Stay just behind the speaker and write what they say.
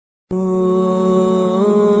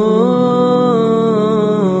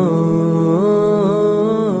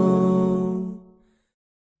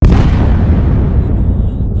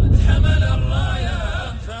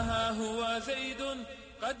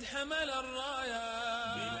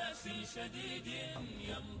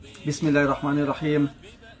بسم الله الرحمن الرحيم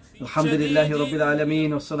الحمد لله رب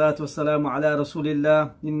العالمين والصلاة والسلام على رسول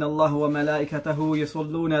الله إن الله وملائكته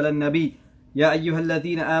يصلون على النبي يا أيها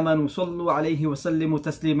الذين آمنوا صلوا عليه وسلموا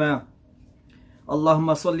تسليما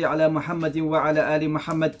اللهم صل على محمد وعلى آل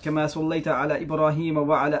محمد كما صليت على إبراهيم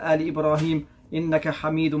وعلى آل إبراهيم إنك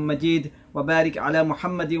حميد مجيد وبارك على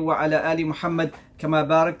محمد وعلى آل محمد كما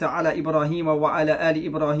باركت على إبراهيم وعلى آل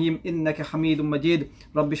إبراهيم إنك حميد مجيد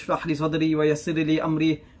رب اشرح لي صدري ويسر لي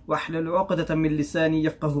أمري واحلل عقدة من لساني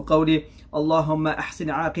يفقه قولي اللهم أحسن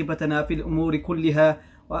عاقبتنا في الأمور كلها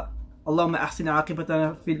اللهم أحسن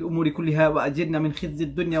عاقبتنا في الأمور كلها وأجرنا من خزي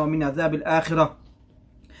الدنيا ومن عذاب الآخرة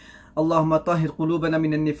اللهم طهر قلوبنا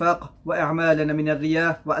من النفاق وأعمالنا من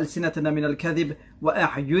الرياء وألسنتنا من الكذب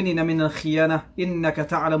وأعيننا من الخيانة إنك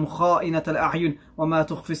تعلم خائنة الأعين وما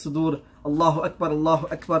تخفي الصدور الله أكبر الله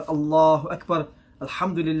أكبر الله أكبر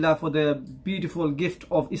Alhamdulillah for the beautiful gift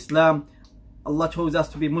of Islam. Allah chose us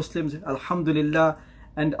to be Muslims, Alhamdulillah,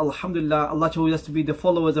 and Alhamdulillah Allah chose us to be the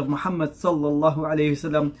followers of Muhammad sallallahu alayhi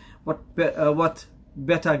wasallam. What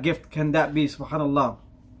better gift can that be, subhanallah.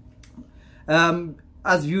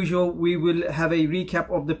 As usual, we will have a recap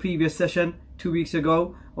of the previous session 2 weeks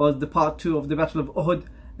ago, was the part 2 of the Battle of Uhud,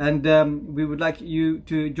 and we would like you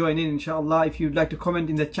to join in, inshallah. If you'd like to comment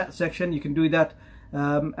in the chat section, you can do that,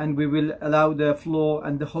 and we will allow the floor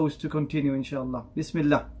and the host to continue, inshallah.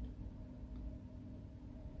 Bismillah.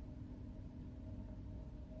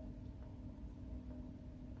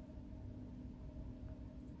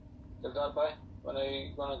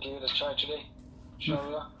 Want to give it a try today,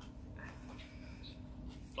 inshallah?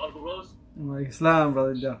 Islam,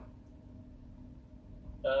 brother.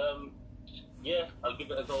 Yeah, I'll give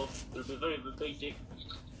it a go. It'll be very basic.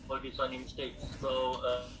 Already finding mistakes. So,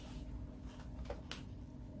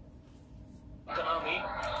 the army,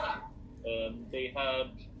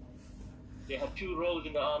 they had 2 rows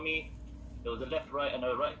in the army. There was a left, right, and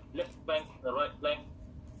a left flank, and a right flank.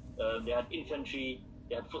 They had infantry,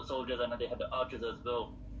 they had foot soldiers, and they had the archers as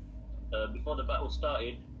well. Before the battle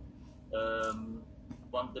started,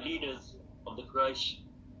 one of the leaders of the Quraysh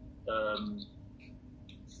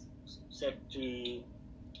said to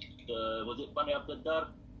was it Bani Abdullah,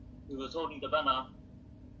 who was holding the banner,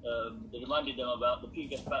 they reminded them about the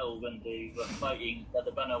previous battle when they were fighting, that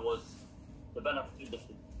the banner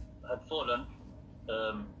had fallen.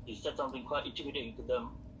 He said something quite intimidating to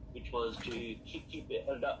them, which was to keep it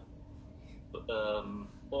held up,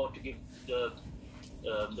 or to give the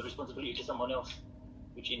responsibility to someone else,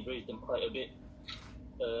 which enraged them quite a bit.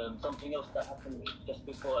 Something else that happened just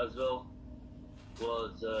before as well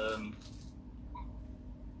was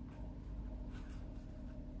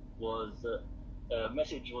a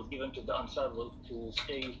message was given to the Ansar to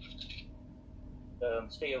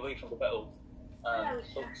stay away from the battle.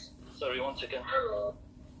 Sorry, 1 second.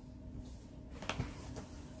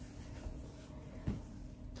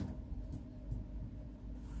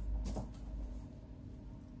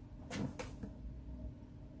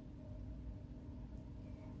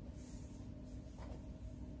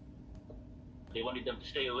 They wanted them to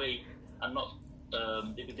stay away and not,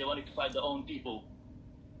 they wanted to fight their own people.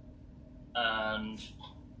 And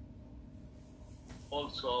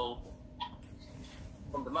also,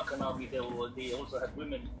 from the Meccan army, they also had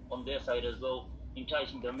women on their side as well,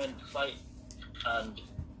 enticing their men to fight and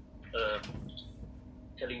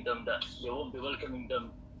telling them that they won't be welcoming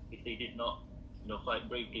them if they did not, fight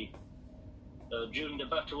bravely. During the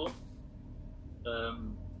battle,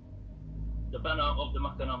 the banner of the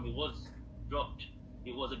Meccan army was dropped.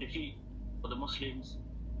 It was a defeat for the Muslims.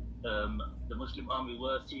 The Muslim army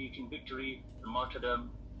were seeking victory and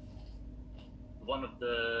martyrdom. One of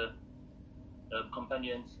the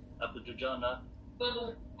companions, Abu Dujana, he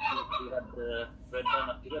had the red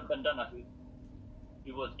bandana.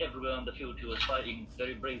 He was everywhere on the field. He was fighting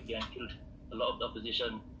very bravely and killed a lot of the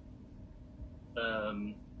opposition.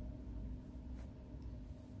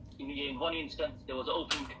 In one instance, there was an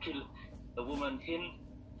opening to kill a woman, Hind,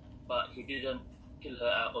 but he didn't kill her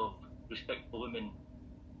out of respect for women.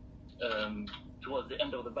 Towards the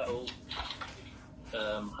end of the battle,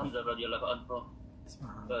 Hamza radiallahu anhu,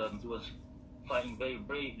 who was fighting very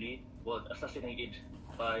bravely, was assassinated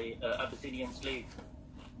by Abyssinian slave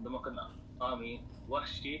in the Meccan army,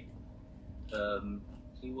 Wahshi.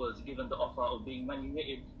 He was given the offer of being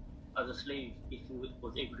manumitted as a slave if he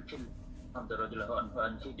was able to kill Hamza radiallahu anhu,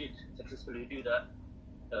 and he did successfully do that.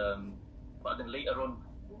 But then later on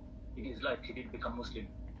in his life, he did become Muslim.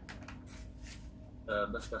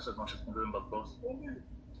 That's as much as I can remember, bros.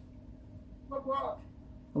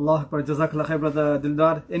 Allah Akbar, Jazakallah Khayr, brother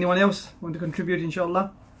Dildar. Anyone else want to contribute,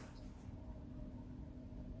 inshallah?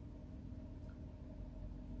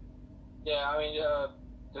 Yeah, I mean,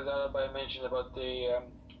 Jazaakum mentioned about the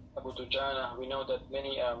Abu Dujana. We know that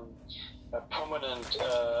many prominent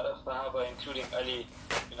Sahaba, including Ali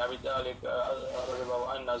bin Abi Talib,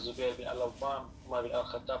 Zubair bin Al-Awwam, Umar bin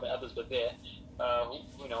Al-Khattab, and others were there,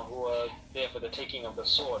 who were there for the taking of the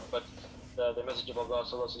sword. But the message of Allah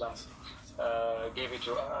sallallahu alaihi wasallam gave it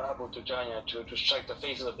to Abu Dujana to strike the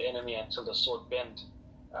faces of the enemy until the sword bent,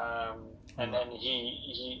 and then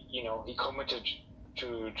he committed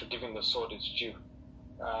to giving the sword its due,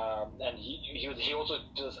 and he also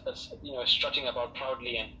does strutting about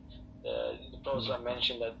proudly, and the Prophet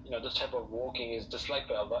mentioned that this type of walking is disliked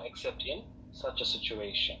by Allah except in such a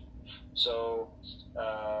situation. So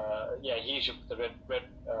he should put the red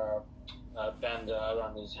band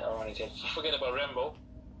around his head. Forget about Rambo.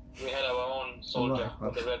 We had our own soldier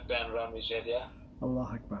with the red band around his head. Yeah.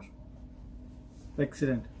 Allahu Akbar.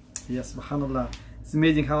 Excellent. Yes, subhanallah. It's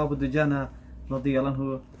amazing how Abu Dujana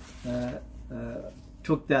radiyallahu anhu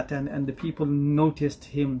took that, and the people noticed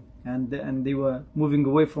him, and they were moving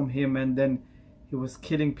away from him, and then he was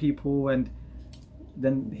killing people, and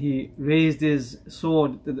then he raised his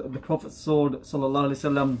sword, the Prophet's sword sallallahu alaihi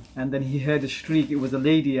wasallam, and then he heard a shriek. It was a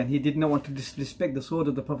lady, and he did not want to disrespect the sword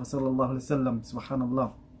of the Prophet sallallahu alaihi wasallam.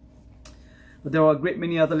 Subhanallah. But there are a great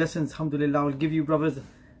many other lessons. Alhamdulillah. I'll give you brothers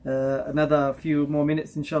another few more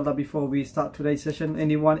minutes inshallah before we start today's session.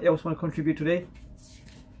 Anyone else want to contribute today?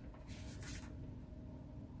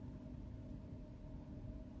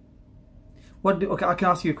 Okay, I can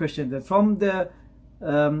ask you a question then. From the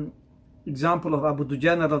example of Abu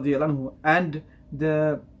Dujana radiyallahu anhu and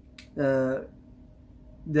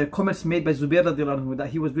the comments made by Zubair radiyallahu anhu, that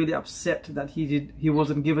he was really upset that he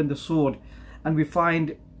wasn't given the sword, and we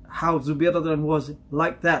find how Zubair radiyallahu anhu was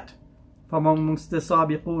like that from amongst the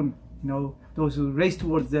Sabiqun, those who raced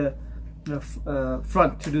towards the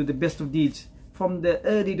front to do the best of deeds from the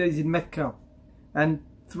early days in Mecca and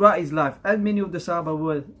throughout his life, and many of the Sahaba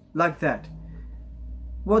were like that.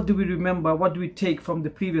 What do we remember? What do we take from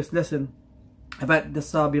the previous lesson about the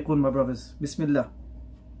Sabiqun, my brothers? Bismillah.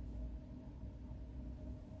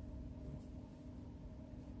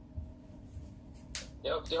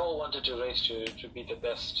 They all wanted to race to be the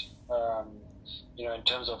best, in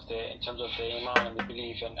terms of the iman and the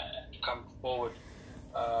belief, and to come forward.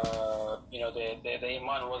 The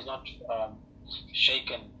iman was not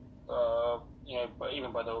shaken,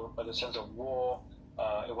 even by the sense of war.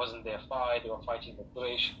 It wasn't their fight. They were fighting the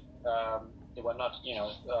Quraysh. They were not,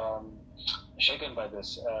 shaken by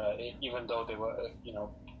this, even though they were,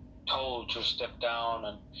 told to step down,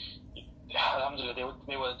 and alhamdulillah,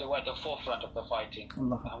 they were at the forefront of the fighting.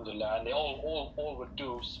 Alhamdulillah, and they all would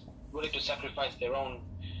do, willing to sacrifice their own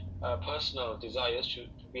personal desires to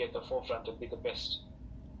be at the forefront and be the best.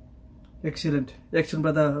 Excellent,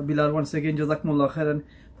 brother Bilal. Once again, Jazaakum Allah khairan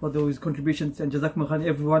for those contributions, and Jazaakum Allah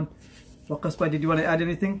everyone. Waqaspai, did you want to add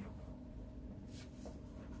anything?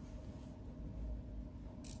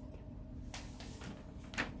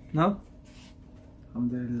 No?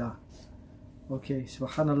 Alhamdulillah. Okay,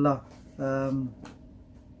 subhanallah.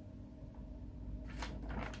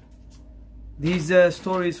 These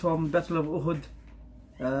stories from Battle of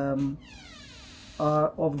Uhud are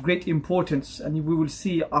of great importance, and we will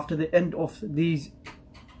see after the end of these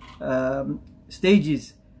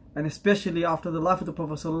stages, and especially after the life of the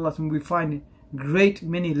Prophet ﷺ, we find great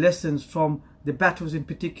many lessons from the battles in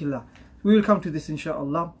particular. We will come to this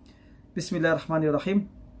inshaAllah. Bismillah ar-Rahman ar-Rahim.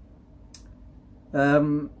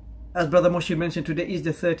 As Brother Moshe mentioned, today is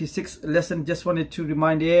the 36th lesson. Just wanted to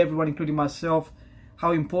remind everyone, including myself,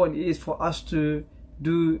 how important it is for us to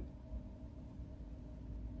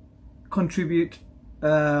contribute,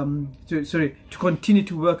 to continue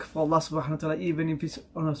to work for Allah subhanahu wa ta'ala, even if it's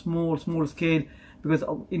on a small scale. Because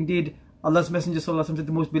indeed, Allah's Messenger sallallahu alaihi wasallam said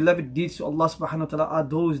the most beloved deeds to Allah subhanahu wa ta'ala are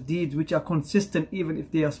those deeds which are consistent, even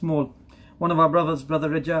if they are small. One of our brothers, Brother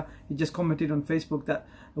Raja, he just commented on Facebook that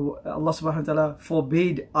Allah subhanahu wa ta'ala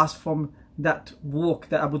forbade us from that walk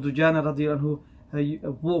that Abu Dujana radiyallahu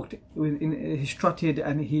anhu walked, he strutted,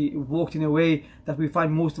 and he walked in a way that we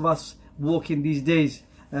find most of us walk in these days.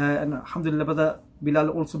 And alhamdulillah, Brother Bilal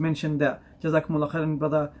also mentioned that. Jazaakum Allah khairan,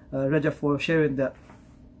 Brother Raja, for sharing that.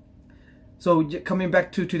 So coming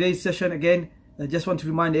back to today's session again, I just want to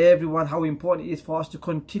remind everyone how important it is for us to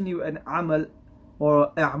continue an amal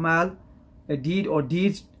or a'mal, a deed or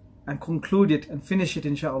deeds, and conclude it and finish it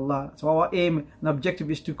inshaAllah. So our aim and objective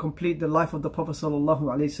is to complete the life of the Prophet sallallahu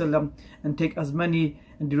alaihi wasallam and take as many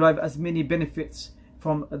and derive as many benefits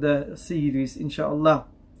from the series inshaAllah.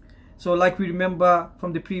 So like we remember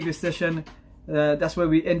from the previous session, that's where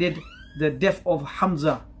we ended, the death of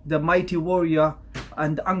Hamza, the mighty warrior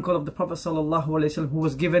and the uncle of the Prophet sallallahu alaihi wasallam, who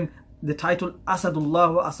was given the title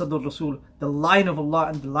Asadullah wa Asadur Rasul, the lion of Allah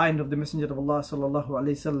and the lion of the Messenger of Allah sallallahu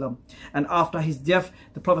alaihi wasallam. And after his death,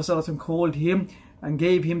 the Prophet sallallahu alaihi wasallam called him and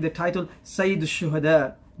gave him the title Sayyid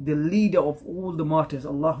al-Shuhada, the leader of all the martyrs.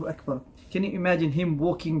 Allahu Akbar. Can you imagine him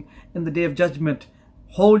walking in the day of judgment,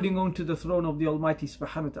 holding on to the throne of the Almighty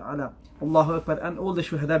subhanahu wa ta'ala? Allahu Akbar. And all the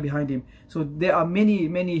shuhada behind him. So there are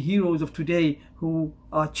many heroes of today who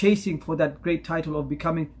are chasing for that great title of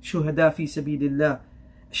becoming shuhada fi sabilillah,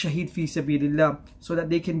 shaheed fi sabilillah, so that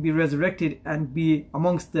they can be resurrected and be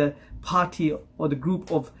amongst the party or the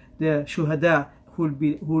group of the shuhada who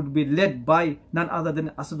would be led by none other than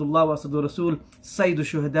Asadullah wa Asadur Rasul, Sayyidu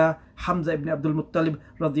Shuhada, Hamza ibn Abdul Muttalib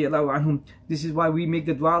radiyallahu anhum. This is why we make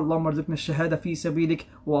the dua, Allahumma rzuqna shahada fi sabilik.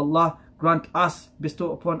 O Allah, grant us,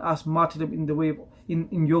 bestow upon us martyrdom in the way of,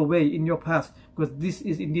 in your way, in your path, because this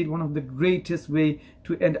is indeed one of the greatest way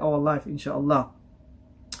to end our life, inshallah.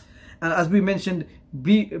 And as we mentioned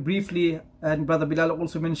briefly, and Brother Bilal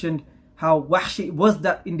also mentioned, how Wahshi was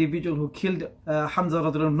that individual who killed Hamza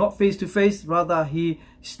radiallahu anhu, not face to face, rather he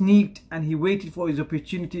sneaked and he waited for his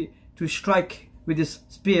opportunity to strike with his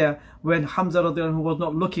spear when Hamza radiallahu anhu was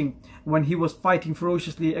not looking, when he was fighting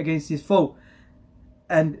ferociously against his foe.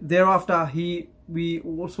 And thereafter we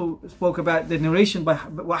also spoke about the narration by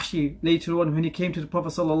Wahshi later on when he came to the Prophet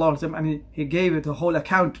sallallahu alaihi wasallam, and he gave it the whole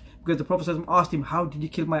account, because the Prophet sallallahu alaihi wasallam asked him, how did you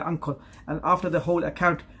kill my uncle? And after the whole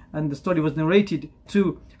account and the story was narrated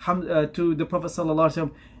to the Prophet sallallahu alaihi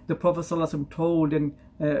wasallam, the Prophet sallallahu alaihi wasallam told and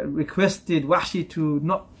requested Wahshi to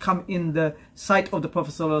not come in the sight of the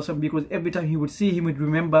Prophet sallallahu alaihi wasallam, because every time he would see him, he would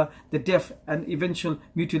remember the death and eventual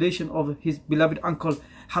mutilation of his beloved uncle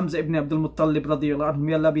Hamza ibn Abdul Muttalib radiyallahu anhu.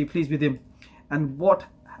 May Allah be pleased with him. And what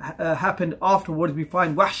happened afterwards, we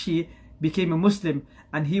find Wahshi became a Muslim,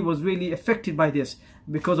 and he was really affected by this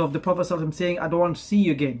because of the Prophet sallallahu alaihi wasallam saying, I don't want to see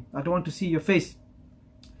you again, I don't want to see your face.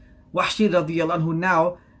 Wahshi radiyallahu anhu,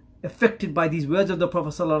 now affected by these words of the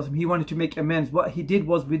Prophet sallallahu alaihi wasallam, he wanted to make amends. What he did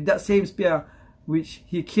was, with that same spear which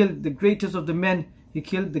he killed the greatest of the men, he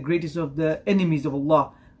killed the greatest of the enemies of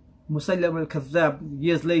Allah, Musaylim al-Kazzab.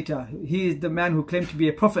 Years later, he is the man who claimed to be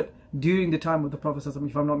a prophet during the time of the Prophet sallallahu alaihi wasallam,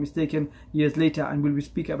 if I'm not mistaken, years later, and we'll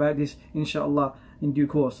speak about this inshallah in due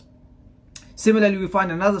course. Similarly, we find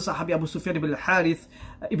another Sahabi, Abu Sufyan ibn al-Harith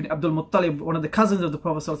ibn Abdul Muttalib, one of the cousins of the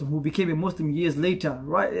Prophet sallallahu alaihi wasallam, who became a Muslim years later,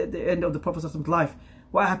 right at the end of the Prophet sallallahu alaihi wasallam's life.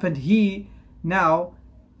 What happened? He now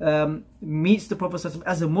meets the Prophet sallallahu alaihi wasallam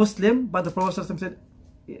as a Muslim, but the Prophet sallallahu alaihi wasallam said,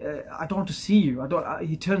 I don't want to see you.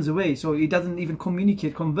 He turns away, so he doesn't even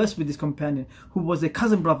converse with his companion, who was a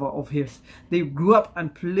cousin brother of his. They grew up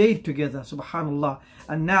and played together, subhanallah.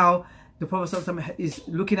 And now the Prophet ﷺ is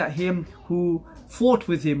looking at him who fought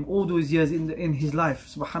with him all those years in his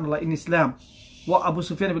life, subhanallah, in Islam. What Abu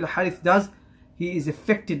Sufyan ibn al-Harith does, he is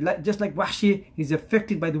affected, just like Wahshi, he's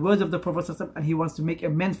affected by the words of the Prophet ﷺ, and he wants to make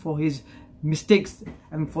amends for his mistakes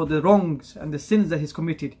and for the wrongs and the sins that he's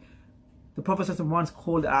committed. The Prophet ﷺ once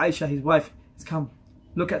called Aisha, his wife, says, come,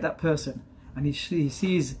 look at that person. And he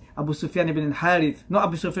sees Abu Sufyan ibn al-Harith, not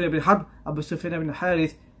Abu Sufyan ibn Harb, Abu Sufyan ibn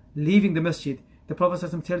al-Harith leaving the masjid. The Prophet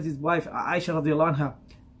ﷺ tells his wife Aisha radiallahu anha,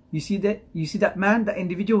 you see that man, that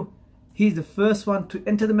individual, he's the first one to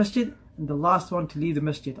enter the masjid and the last one to leave the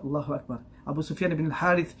masjid. Allahu Akbar. Abu Sufyan ibn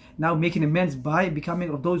al-Harith now making amends by becoming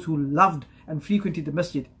of those who loved and frequented the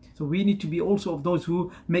masjid. So we need to be also of those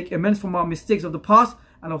who make amends from our mistakes of the past,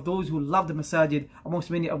 and of those who love the masajid,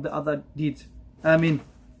 amongst many of the other deeds. Ameen.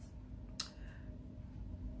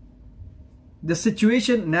 The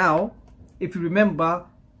situation now, if you remember,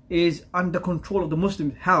 is under control of the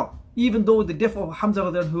Muslims. How? Even though the death of Hamza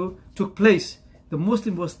radiallahu anhu took place, the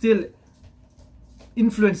Muslim was still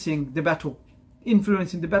influencing the battle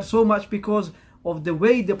so much because of the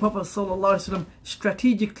way the Prophet sallallahu alaihi wasallam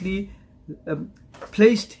strategically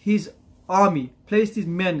placed his army, placed his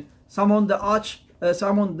men, some on the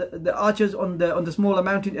the archers on the smaller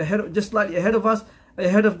mountain just slightly ahead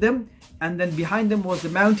of them, and then behind them was the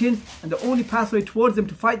mountains, and the only pathway towards them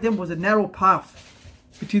to fight them was a narrow path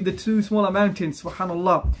between the two smaller mountains,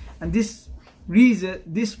 subhanallah. And this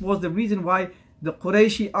was the reason why the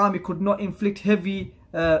Qurayshi army could not inflict heavy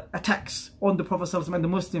attacks on the Prophet ﷺ and the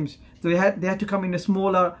Muslims. So they had to come in a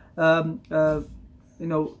smaller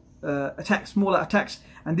smaller attacks,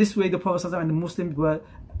 and this way the Prophet ﷺ and the Muslims were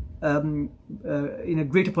in a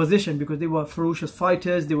greater position, because they were ferocious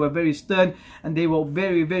fighters, they were very stern, and they were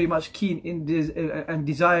very, very much keen in this and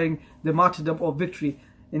desiring the martyrdom or victory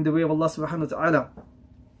in the way of Allah subhanahu wa ta'ala.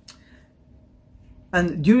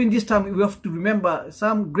 And during this time, we have to remember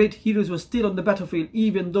some great heroes were still on the battlefield,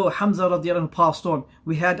 even though Hamza radiallahu anhu passed on.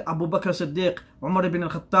 We had Abu Bakr Siddiq, Umar ibn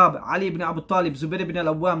al-Khattab, Ali ibn Abu Talib, Zubair ibn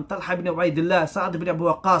al-Awwam, Talha ibn Ubaydillah, Sa'ad ibn Abu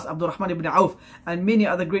Waqqas, Abdul Rahman ibn Auf, and many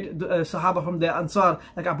other great Sahaba from the Ansar,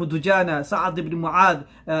 like Abu Dujana, Sa'ad ibn Mu'adh,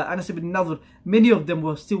 Anas ibn Nadhr. Many of them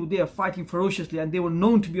were still there fighting ferociously, and they were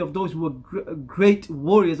known to be of those who were great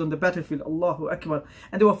warriors on the battlefield. Allahu Akbar.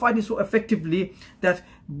 And they were fighting so effectively that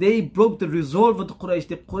they broke the resolve of the Quraysh.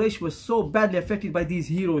 The Quraysh was so badly affected by these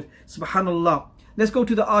heroes. Subhanallah. Let's go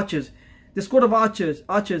to the archers. The squad of archers.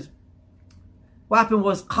 What happened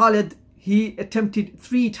was Khalid, he attempted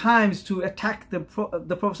 3 times to attack the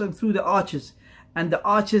Prophet through the archers, and the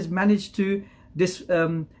archers managed to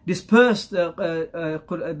disperse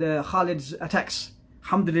the Khalid's attacks.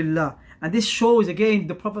 Alhamdulillah. And this shows again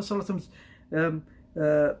the Prophet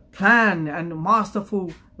plan and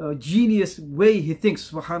masterful genius way he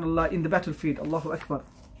thinks, subhanallah, in the battlefield. Allahu Akbar.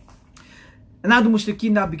 And now the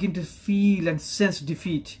Mushrikeen now begin to feel and sense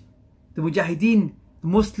defeat. The Mujahideen, the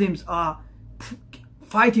Muslims, are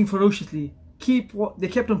fighting ferociously. They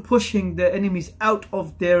kept on pushing the enemies out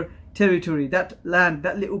of their territory, that land,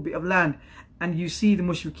 that little bit of land. And you see the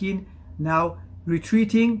Mushrikeen now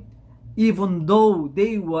retreating, even though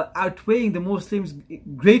they were outweighing the Muslims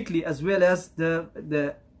greatly, as well as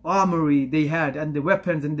the armory they had and the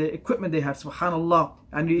weapons and the equipment they had. Subhanallah.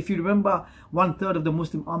 And if you remember, 1/3 of the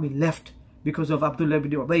Muslim army left because of Abdullah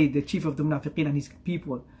ibn Ubay, the chief of the Munafiqeen, and his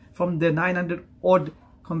people. From the 900 odd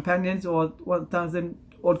companions or 1000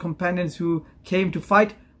 odd companions who came to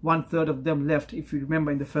fight, 1/3 of them left. If you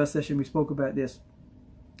remember, in the first session we spoke about this.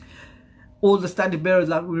 All the standard bearers,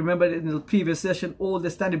 like we remember in the previous session, all the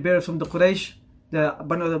standard bearers from the Quraysh, the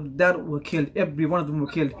Banu Abdar, were killed. Every one of them were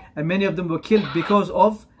killed, and many of them were killed because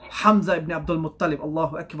of Hamza ibn Abdul Muttalib.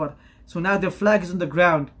 Allahu Akbar. So now their flag is on the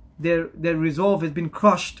ground, their resolve has been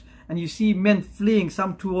crushed, and you see men fleeing,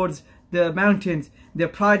 some towards the mountains, their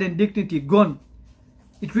pride and dignity gone.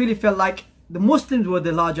 It really felt like the Muslims were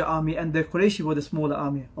the larger army and the Qurayshi were the smaller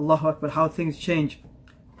army. Allahu Akbar, how things change.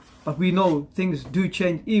 But we know things do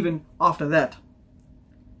change even after that.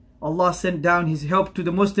 Allah sent down His help to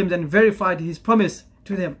the Muslims and verified His promise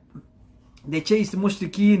to them. They chased the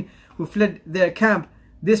Mushrikeen who fled their camp.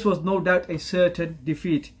 This was no doubt a certain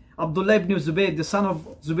defeat. Abdullah ibn Zubayr, the son of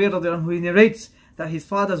Zubayr, who narrates that his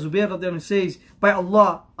father Zubayr says, "By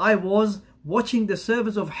Allah, I was watching the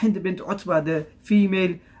service of Hind bint Utbah, the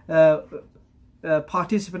female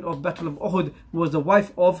participant of Battle of Uhud, who was the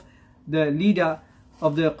wife of the leader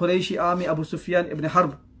of the Qurayshi army, Abu Sufyan ibn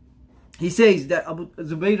Harb." He says that Abu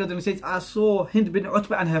Zubayr says, "I saw Hind bin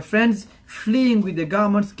Utbah and her friends fleeing with their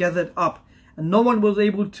garments gathered up, and no one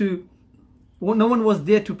was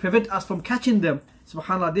there to prevent us from catching them."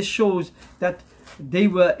 Subhanallah, this shows that they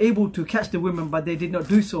were able to catch the women, but they did not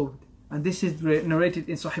do so. And this is narrated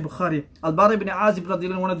in Sahih Bukhari. Al-Bara ibn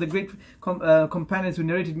Azib, one of the great companions who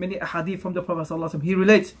narrated many ahadith from the Prophet ﷺ, he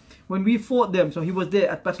relates, when we fought them, so he was there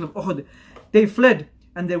at Battle of Uhud, they fled,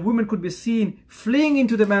 and their women could be seen fleeing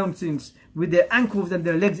into the mountains with their ankles and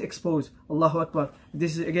their legs exposed. Allahu Akbar.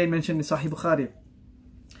 This is again mentioned in Sahih Bukhari.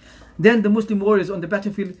 Then the Muslim warriors on the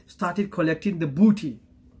battlefield started collecting the booty,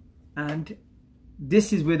 and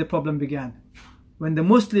this is where the problem began. When the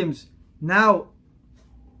Muslims now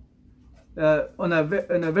in a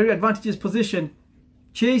very advantageous position,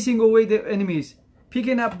 chasing away their enemies,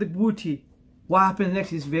 picking up the booty, what happens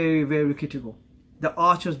next is very, very critical. The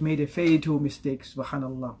archers made a fatal mistake.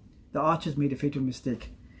 Subhanallah. The archers made a fatal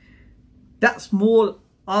mistake. That small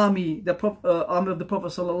army, the army of the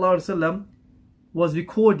Prophet ﷺ, was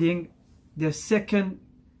recording their second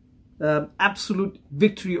absolute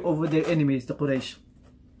victory over their enemies, the Quraysh.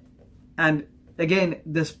 And again,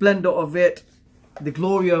 the splendor of it, the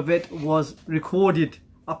glory of it was recorded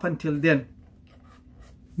up until then.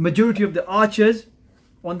 Majority of the archers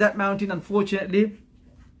on that mountain, unfortunately,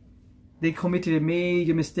 they committed a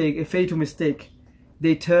major mistake, a fatal mistake.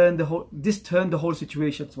 This turned the whole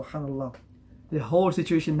situation, subhanallah. The whole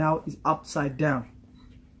situation now is upside down.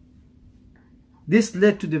 This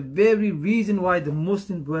led to the very reason why the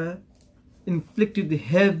Muslims were inflicted the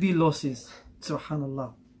heavy losses,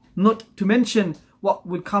 subhanallah. Not to mention what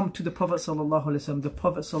will come to the Prophet ﷺ. The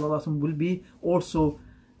Prophet ﷺ will be also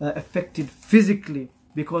affected physically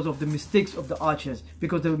because of the mistakes of the archers.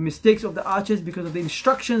 Because of the mistakes of the archers, because of the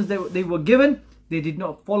instructions they were given, they did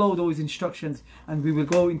not follow those instructions. And we will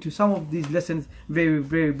go into some of these lessons very,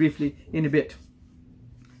 very briefly in a bit.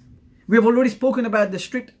 We have already spoken about the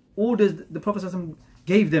strict orders the Prophet ﷺ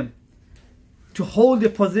gave them to hold their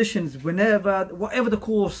positions whatever the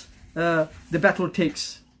course the battle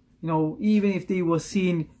takes. You know, even if they were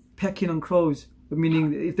seen pecking on crows,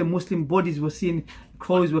 meaning if the Muslim bodies were seen,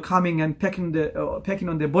 crows were coming and pecking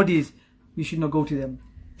on their bodies, you should not go to them.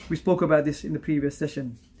 We spoke about this in the previous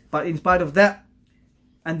session. But in spite of that,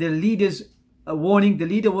 and their leaders warning, the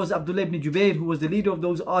leader was Abdullah ibn Jubayr, who was the leader of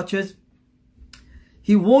those archers.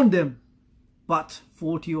 He warned them, but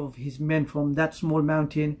 40 of his men from that small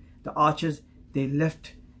mountain, the archers, they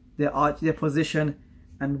left their position.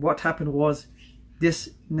 And what happened was, this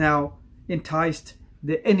now enticed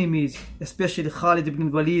the enemies, especially Khalid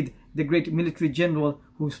ibn Walid, the great military general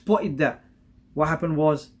who spotted that. What happened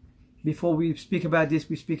was, before we speak about this,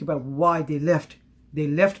 we speak about why they left. They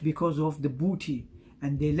left because of the booty,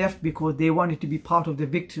 and they left because they wanted to be part of the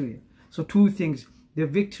victory. So two things: the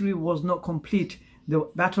victory was not complete, the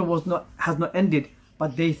battle has not ended,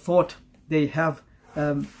 but they thought they have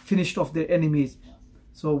finished off their enemies.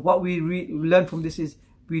 So what we learn from this is,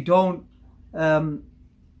 we don't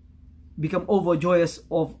become overjoyous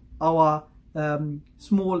of our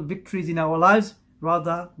small victories in our lives.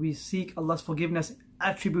 Rather, we seek Allah's forgiveness,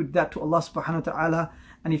 attribute that to Allah subhanahu wa ta'ala.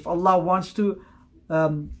 And if Allah wants to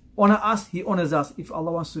honor us, He honors us. If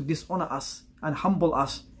Allah wants to dishonor us and humble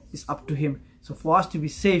us, it's up to Him. So for us to be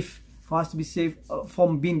safe,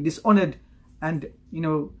 from being dishonored and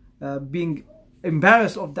being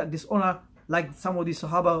embarrassed of that dishonor, like some of these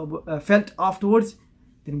Sahaba felt afterwards,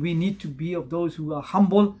 then we need to be of those who are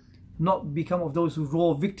humble, not become of those who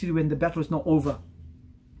roar victory when the battle is not over.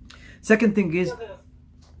 Second thing is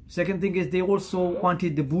they also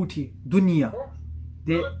wanted the booty, dunya.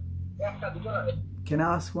 Can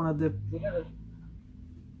I ask one of the...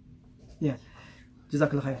 Yeah.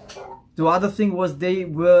 Jazakallah Khayr. The other thing was, they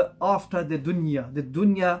were after the dunya. The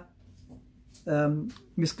dunya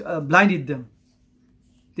blinded them.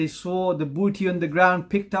 They saw the booty on the ground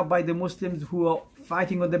picked up by the Muslims who were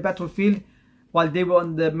fighting on the battlefield. While they were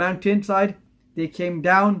on the mountainside, they came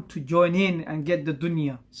down to join in and get the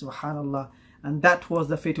dunya. Subhanallah. And that was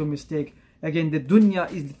the fatal mistake. Again, the dunya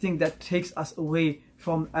is the thing that takes us away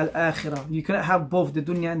from al-akhirah. You cannot have both the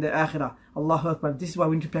dunya and the akhirah. Allahu Akbar. This is why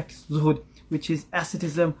we need to practice zuhud, which is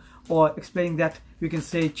asceticism, or explaining that we can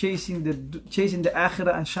say chasing the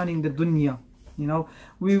akhirah and shunning the dunya.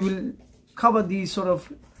 We will cover these sort of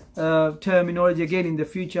terminology again in the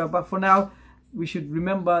future, but for now we should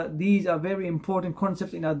remember these are very important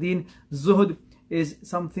concepts in our deen. Zuhud is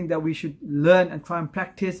something that we should learn and try and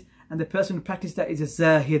practice, and the person who practices that is a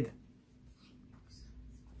zahid.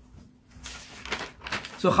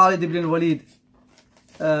 So Khalid ibn Walid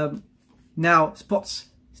now spots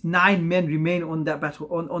 9 men remain on that battle,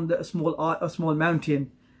 on the small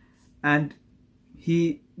mountain, and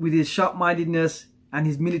he, with his sharp-mindedness and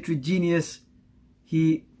his military genius,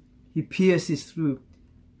 he pierces through,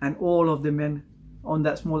 and all of the men on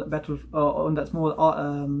that small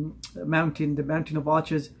mountain, the mountain of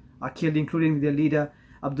archers, are killed, including their leader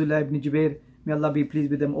Abdullah ibn Jubayr. May Allah be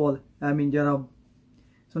pleased with them all. Ameen Ya Rabb.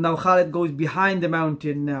 So now Khalid goes behind the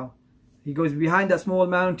mountain. Now he goes behind that small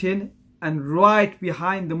mountain and right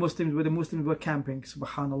behind the Muslims, where the Muslims were camping.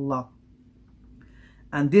 Subhanallah.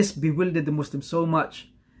 And this bewildered the Muslims so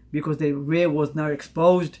much, because their rear was now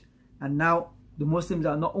exposed, and now the Muslims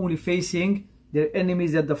are not only facing their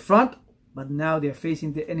enemies at the front, but now they are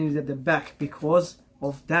facing the enemies at the back, because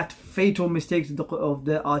of that fatal mistake of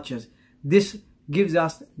the archers. This gives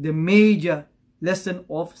us the major lesson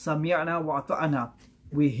of Sami'na wa ata'na.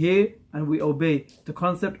 We hear and we obey. The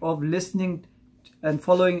concept of listening and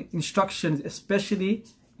following instructions, especially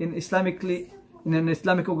in an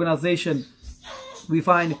Islamic organization. We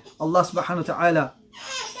find Allah subhanahu wa ta'ala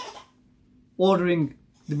ordering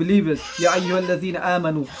the believers, Ya ayyuhalladhina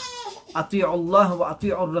amanu ati'u Allah wa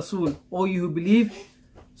ati'u Rasool. O you who believe.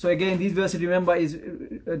 So again, these verses, remember, is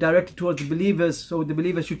directed towards the believers. So the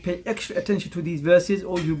believers should pay extra attention to these verses.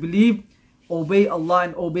 O you believe, obey Allah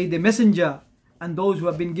and obey the messenger and those who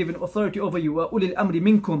have been given authority over you. Wa ulil amri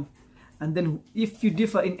minkum. And then if you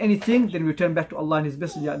differ in anything, then return back to Allah and His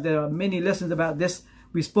messenger. There are many lessons about this.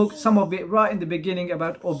 We spoke some of it right in the beginning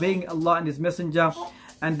about obeying Allah and His messenger,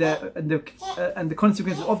 and the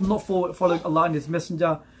consequences of not following Allah and His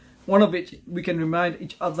messenger. One of which we can remind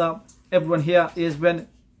each other, everyone here, is when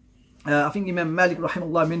I think Imam Malik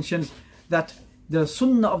rahimahullah mentions that the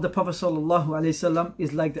sunnah of the Prophet sallallahu alaihi wasallam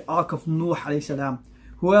is like the ark of Nuh alayhi salam.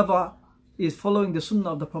 Whoever is following the sunnah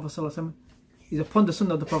of the Prophet sallallahu alaihi wasallam is upon the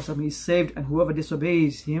sunnah of the Prophet, he is saved, and whoever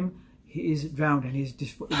disobeys him, he is drowned and he is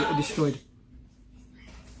destroyed.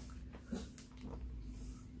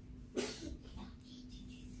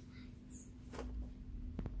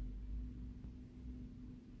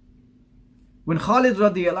 When Khalid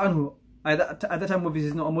radiallahu anhu, at that time of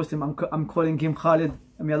he's not a Muslim, I'm calling him Khalid,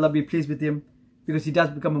 and may Allah be pleased with him, because he does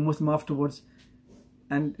become a Muslim afterwards,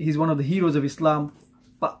 and he's one of the heroes of Islam.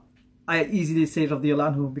 But I easily say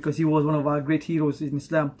radiyallahu anhu, because he was one of our great heroes in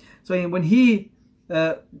Islam. So when he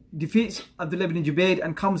defeats Abdullah ibn Jubayr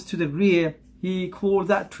and comes to the rear, he calls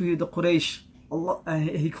that to the Quraysh.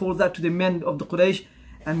 He calls that to the men of the Quraysh,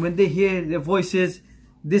 and when they hear their voices,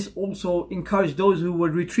 this also encouraged those who were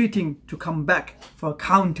retreating to come back for a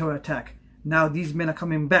counter attack. Now these men are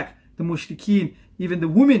coming back. The mushrikeen, even the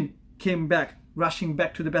women, came back, rushing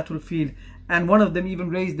back to the battlefield, and one of them even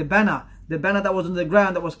raised the banner that was on the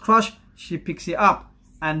ground, that was crushed. She picks it up,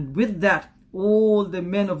 and with that, all the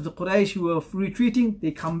men of the Quraysh who were retreating,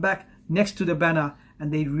 they come back next to the banner,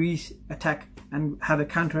 and they re-attack and have a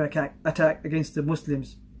counter attack against the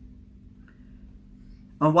Muslims.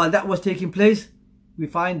 And while that was taking place, we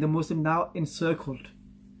find the Muslims now encircled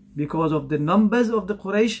because of the numbers of the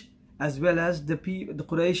Quraysh, as well as the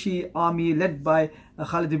Qurayshi army led by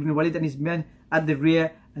Khalid ibn Walid and his men at the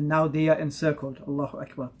rear, and now they are encircled. Allahu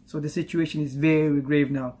Akbar. So the situation is very grave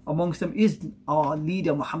now. Amongst them is our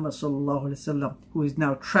leader Muhammad sallallahu alaihi wasallam, who is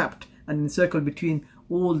now trapped and encircled between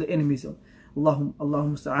all the enemies. Allahu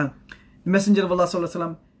musta'an. The Messenger of Allah sallallahu alaihi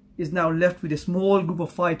wasallam is now left with a small group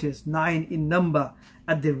of fighters, 9 in number,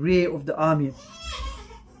 at the rear of the army.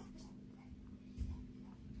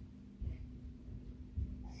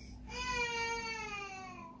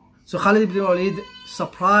 So Khalid ibn Walid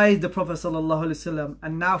surprised the Prophet sallallahu alaihi wasallam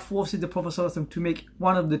and now forces the Prophet sallallahu alaihi wasallam to make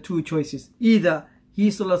one of the two choices. Either he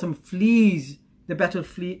sallallahu alaihi wasallam flees the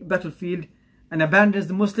battlefield and abandons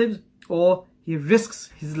the Muslims, or he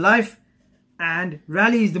risks his life and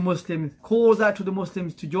rallies the Muslims, calls out to the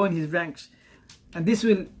Muslims to join his ranks, and this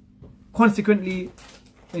will consequently,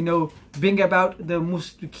 bring about the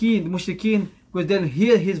mushrikeen, because they'll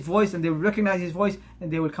hear his voice and they will recognize his voice,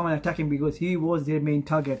 and they will come and attack him, because he was their main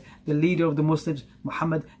target, the leader of the Muslims,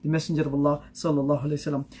 Muhammad, the Messenger of Allah sallallahu alaihi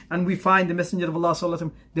wasallam. And we find the Messenger of Allah sallallahu alaihi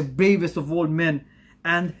wasallam, the bravest of all men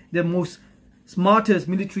and the most smartest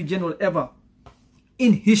military general ever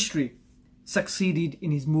in history, succeeded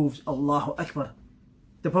in his moves. Allahu Akbar.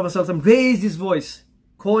 The Prophet sallallahu alaihi wasallam raised his voice,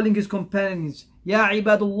 calling his companions, Ya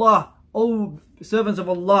ibadullah, O servants of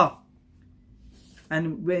Allah.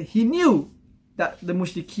 And when he knew that the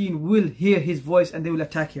mushrikeen will hear his voice and they will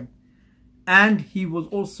attack him, and he was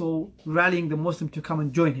also rallying the Muslims to come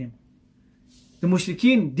and join him. The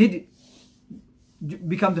mushrikeen did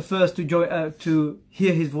become the first to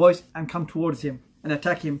hear his voice and come towards him and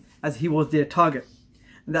attack him, as he was their target.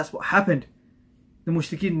 And that's what happened. The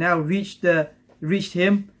mushrikeen now reached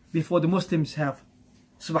him before the Muslims have.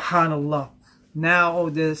 Subhanallah. Now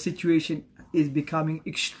the situation is becoming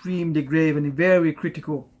extremely grave and very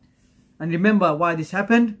critical. And remember why this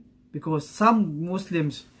happened? Because some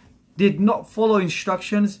Muslims did not follow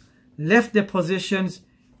instructions, left their positions.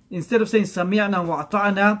 Instead of saying Sami'na wa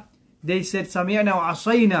ata'na, they said Sami'na wa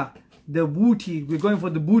asayna. The booty, we're going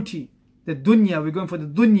for the booty. The dunya, we're going for the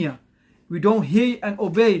dunya. We don't hear and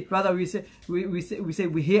obey. Rather we say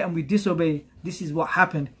we hear and we disobey. This is what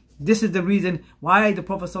happened. This is the reason why the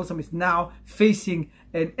Prophet ﷺ is now facing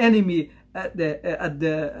an enemy at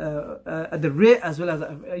the rear as well as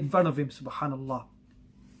in front of him. Subhanallah.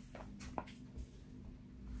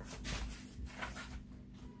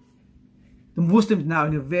 The Muslims now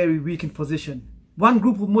in a very weakened position. One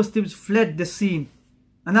group of Muslims fled the scene.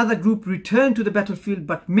 Another group returned to the battlefield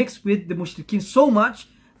but mixed with the mushrikeen so much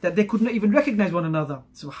that they could not even recognize one another.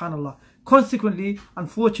 Subhanallah. Consequently,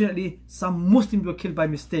 unfortunately, some Muslims were killed by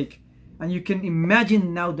mistake. And you can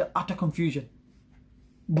imagine now the utter confusion.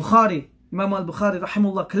 Imam al-Bukhari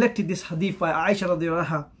rahimahullah collected this hadith by Aisha radhiyallahu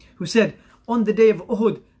anha, who said, on the day of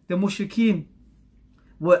Uhud, the mushrikeen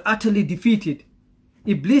were utterly defeated.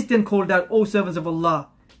 Iblis then called out, O servants of Allah,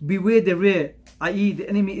 beware the rear, i.e. the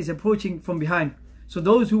enemy is approaching from behind. So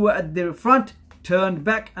those who were at the front turned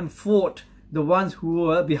back and fought the ones who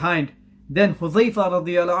were behind. Then Hudhayfa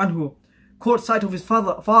radhiyallahu anhu caught sight of his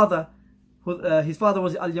father. His father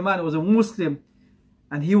was Al-Yaman, was a Muslim,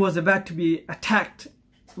 and he was about to be attacked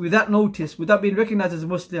without notice, without being recognized as a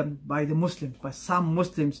Muslim by some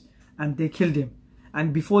Muslims, and they killed him.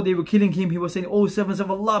 And before they were killing him, he was saying, "Oh servants of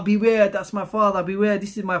Allah, beware, that's my father, beware,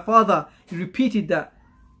 this is my father." He repeated that,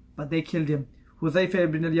 but they killed him. Hudhayfa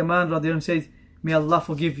ibn al-Yaman radhiyallahu anhu says, "May Allah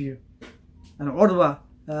forgive you." And Urwa,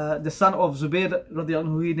 the son of Zubair radhiyallahu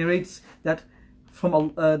anhu, he narrates that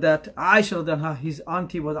from that Aisha radhiyallahu anha, his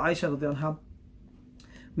auntie was Aisha radhiyallahu anha,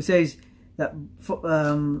 who says that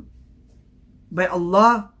by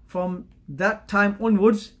Allah, from that time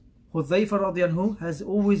onwards, Hudhayfa radhiyallahu anhu has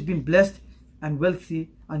always been blessed and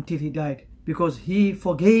wealthy until he died, because he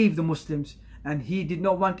forgave the Muslims and he did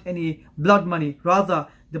not want any blood money. Rather,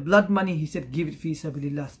 the blood money, he said, give it fi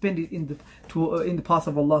sabilillah, spend it in the path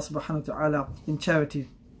of Allah subhanahu wa ta'ala in charity.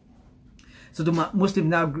 So the Muslims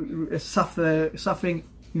now suffering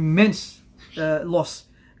immense loss,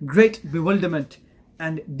 great bewilderment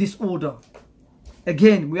and disorder.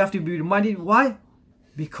 Again, we have to be reminded why?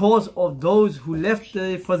 Because of those who left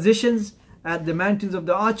the physicians at the mountains of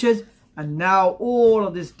the archers, and now all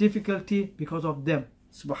of this difficulty because of them.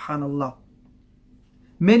 Subhanallah.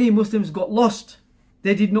 Many Muslims got lost.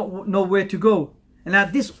 They did not know where to go. And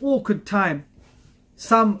at this awkward time,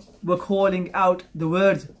 some were calling out the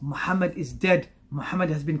words, Muhammad is dead, Muhammad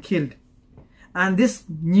has been killed. And this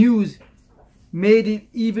news made it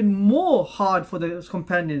even more hard for the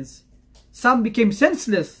companions. Some became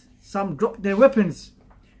senseless, some dropped their weapons.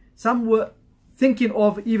 Some were thinking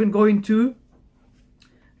of even going to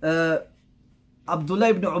Abdullah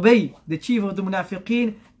ibn Ubay, the chief of the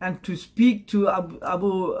Munafiqeen, and to speak to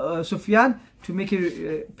Abu Sufyan to make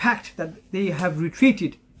a pact that they have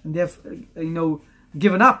retreated and they have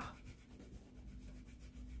given up.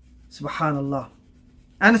 Subhanallah.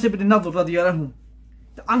 Anas ibn Nadr radiyallahu anhu,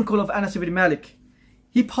 the uncle of Anas ibn Malik,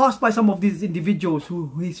 he passed by some of these individuals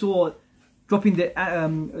who he saw dropping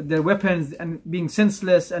their weapons and being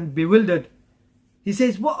senseless and bewildered. He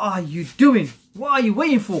says, what are you doing? What are you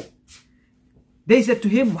waiting for? They said to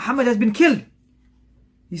him, Muhammad has been killed.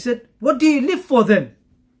 He said, what do you live for then?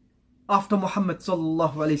 After Muhammad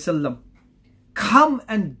sallallahu alayhi wasallam, come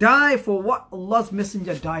and die for what Allah's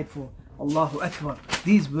messenger died for. Allahu Akbar.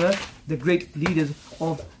 These were the great leaders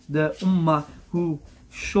of the Ummah who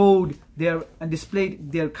showed their and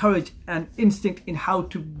displayed their courage and instinct in how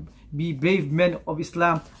to be brave men of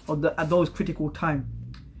Islam at those critical times.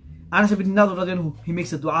 Anas ibn Nadr, he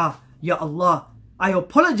makes a dua, Ya Allah, I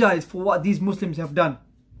apologize for what these Muslims have done,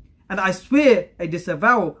 and I swear a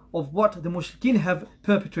disavowal of what the mushrikeen have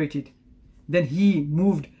perpetrated. Then he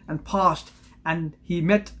moved and passed, and he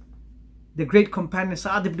met the great companion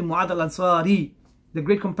Sa'ad ibn Mu'adh al-Ansari, the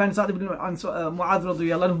great companion Sa'ad ibn Mu'adh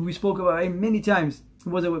radiyallahu anhu, who we spoke about him many times. He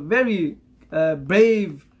was a very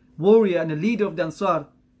brave warrior and a leader of the Ansar.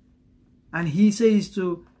 And he says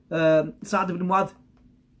to Sa'ad ibn Mu'adh,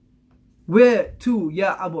 where to,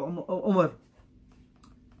 Ya Abu Umar?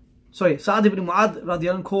 Sorry, Sa'ad ibn Mu'adh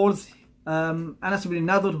radiyallahu anhu calls Anas ibn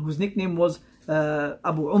Nadr, whose nickname was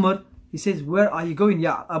Abu Umar. He says, where are you going,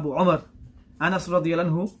 Ya Abu Umar? Anas radiyallahu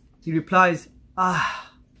anhu, he replies,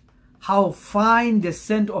 how fine the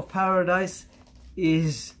scent of paradise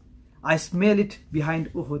is. I smell it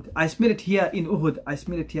behind Uhud. I smell it here in Uhud. I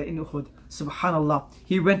smell it here in Uhud. Subhanallah.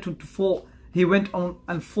 He went on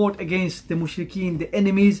and fought against the mushrikeen, the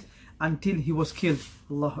enemies, until he was killed.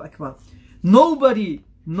 Allahu Akbar. Nobody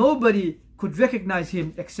could recognize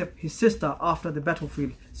him except his sister after the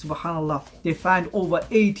battlefield. Subhanallah. They found over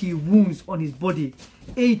 80 wounds on his body.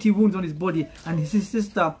 80 wounds on his body, and his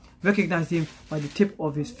sister recognized him by the tip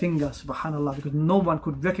of his finger. Subhanallah. Because no one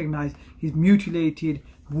could recognize his mutilated,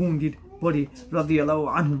 wounded body, radiyallahu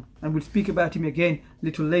anhum. And we'll speak about him again a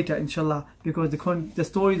little later, inshallah, because the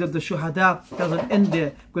stories of the shuhada doesn't end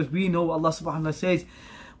there, because we know Allah subhanahu wa ta'ala says,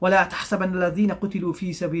 وَلَا تَحْسَبَنَّ الَّذِينَ قُتِلُوا فِي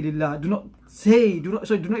سَبِيلِ اللَّهِ.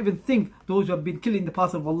 Do not even think those who have been killed in the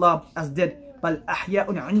path of Allah as dead. بَلْ أَحْيَاءٌ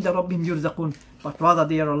عِنْدَ رَبِّهِمْ يُرْزَقُونَ. But rather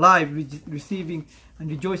they are alive, receiving and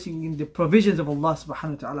rejoicing in the provisions of Allah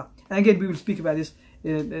subhanahu wa ta'ala. And again, we will speak about this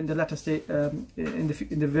in the latter state, in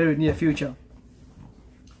the very near future.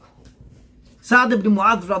 Sa'ad ibn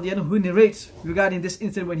Mu'adh radiyallahu anhu, who narrates regarding this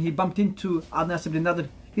incident when he bumped into Anas ibn Nadr,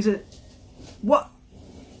 he said, what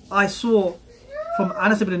I saw from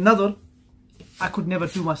Anas ibn Nadr, I could never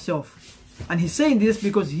do myself. And he's saying this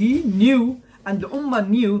because he knew, and the Ummah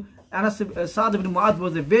knew, Sa'ad ibn Mu'adh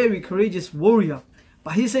was a very courageous warrior.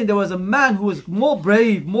 But he's saying there was a man who was more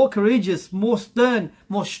brave, more courageous, more stern,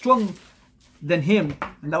 more strong than him.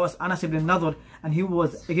 And that was Anas ibn Nadr. And he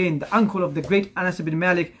was, again, the uncle of the great Anas ibn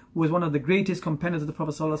Malik, who was one of the greatest companions of the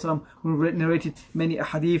Prophet ﷺ, who narrated many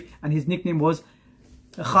ahadith. And his nickname was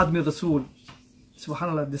Khadmi Rasool.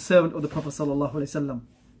 Subhanallah, the servant of the Prophet ﷺ.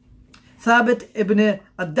 Thabit ibn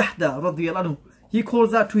ad-Dahda radiyallahu anhu, he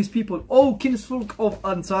calls out to his people, O kinsfolk of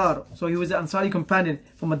Ansar. So he was an Ansari companion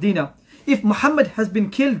from Medina. If Muhammad has been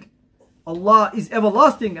killed, Allah is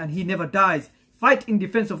everlasting and he never dies. Fight in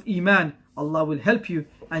defense of Iman. Allah will help you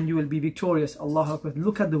and you will be victorious. Allahu Akbar.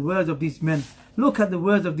 Look at the words of these men. Look at the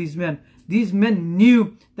words of these men. These men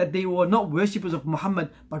knew that they were not worshippers of Muhammad,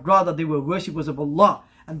 but rather they were worshippers of Allah.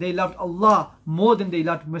 And they loved Allah more than they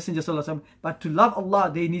loved Messenger sallallahu alaihi wasallam. But to love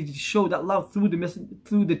Allah, they needed to show that love through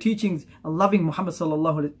the teachings and loving Muhammad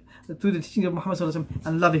sallallahu alaihi wasallam, through the teachings of Muhammad sallallahu alaihi wasallam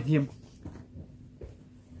and loving him.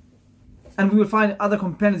 And we will find other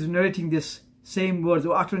companions narrating this same words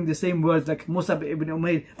or uttering the same words like Musab ibn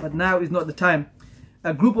Umayr, but now is not the time.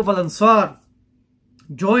 A group of Al-Ansar,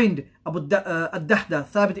 joined Abu Dahda,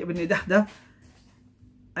 Thabit ibn Dahda,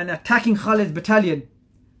 and attacking Khalid's battalion.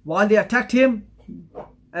 While they attacked him,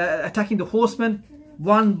 attacking the horsemen,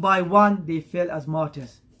 one by one they fell as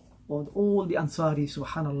martyrs. All the Ansari,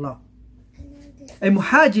 subhanallah. A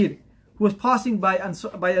Muhajir who was passing by an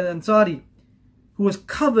Ansari, who was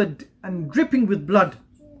covered and dripping with blood,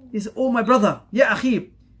 he said, "Oh my brother, ya akhi,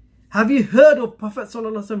 have you heard of Prophet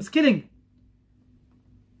sallallahu alaihi wasallam's killing?"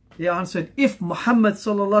 They answered, "If Muhammad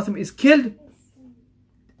sallallahu alaihi wasallam is killed,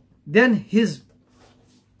 then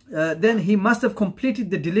he must have completed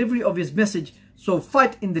the delivery of his message. So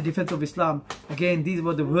fight in the defense of Islam." Again, these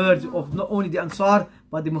were the words of not only the Ansar,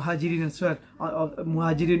 but the Muhajirin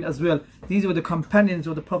as well. These were the companions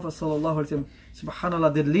of the Prophet sallallahu alaihi wasallam.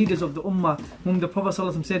 Subhanallah, the leaders of the Ummah, whom the Prophet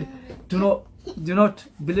sallallahu alaihi wasallam said, do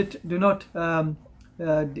not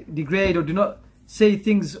degrade or do not say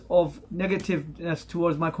things of negativeness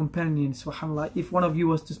towards my companions. Subhanallah, if one of you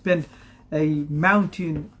was to spend a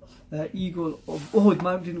mountain eagle of Uhud,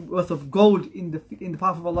 mountain worth of gold in the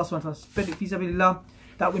path of Allah subhanahu wa ta'ala, spend it fi sabilillah,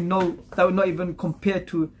 that would not even compare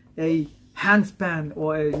to a handspan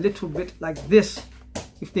or a little bit like this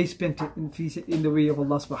if they spent it in the way of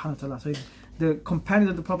Allah subhanahu wa ta'ala. So the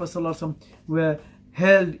companions of the Prophet sallallahu alaihi wasallam were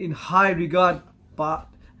held in high regard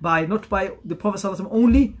not by the Prophet sallallahu alaihi wasallam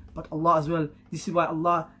only, but Allah as well. This is why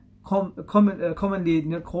Allah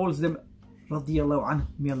commonly calls them radiyallahu anhu.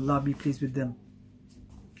 May Allah be pleased with them.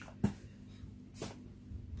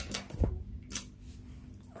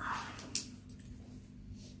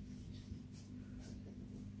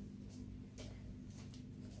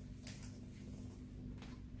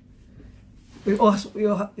 It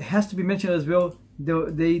has to be mentioned as well,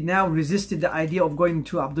 they now resisted the idea of going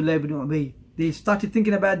to Abdullah ibn Ubay. They started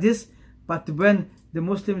thinking about this, but when the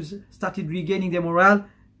Muslims started regaining their morale,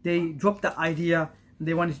 they dropped the idea and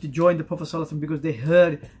they wanted to join the Prophet ﷺ because they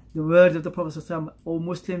heard the words of the Prophet ﷺ, "O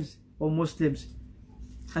Muslims, O Muslims."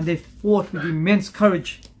 And they fought with immense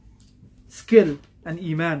courage, skill and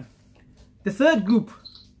iman. The third group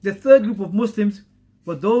of Muslims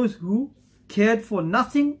were those who cared for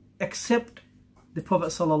nothing except the Prophet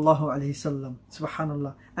sallallahu alaihi wasallam.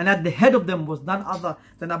 Subhanallah. And at the head of them was none other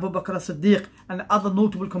than Abu Bakr as-Siddiq and other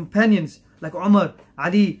notable companions like Umar,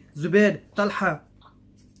 Ali, Zubair, Talha,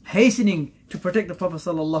 hastening to protect the Prophet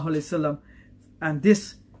sallallahu alaihi wasallam. And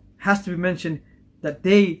this has to be mentioned, that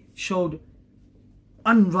they showed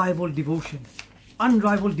unrivaled devotion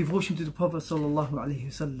to the Prophet sallallahu alaihi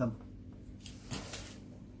wasallam.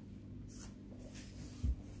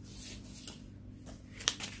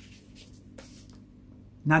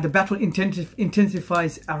 Now the battle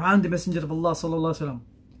intensifies around the Messenger of Allah sallallahu alaihi wasallam.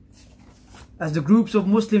 As the groups of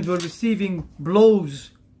Muslims were receiving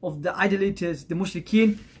blows of the idolaters, the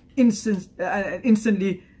mushrikeen,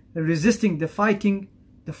 instantly resisting the fighting,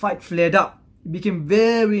 the fight flared up. It became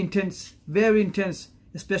very intense,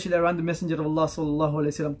 especially around the Messenger of Allah sallallahu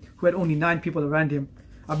alaihi wasallam, who had only 9 people around him.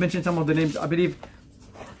 I've mentioned some of the names. I believe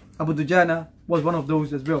Abu Dujana was one of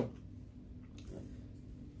those as well.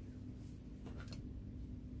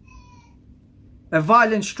 A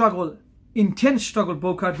violent struggle, intense struggle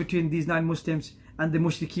broke out between these 9 Muslims and the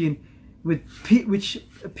mushrikeen, with which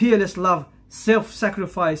peerless love,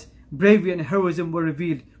 self-sacrifice, bravery and heroism were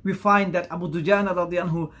revealed. We find that Abu Dujana radiyallahu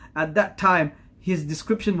anhu, at that time, his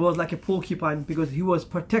description was like a porcupine, because he was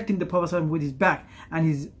protecting the Prophet with his back, and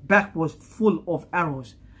his back was full of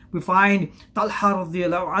arrows. We find Talha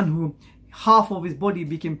radiyallahu anhu, half of his body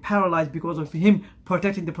became paralyzed because of him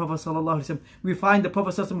protecting the Prophet sallallahu alaihi wasallam. We find the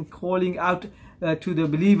Prophet sallallahu alaihi wasallam calling out to the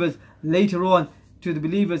believers later on, to the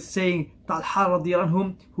believers, saying, Talha radiyallahu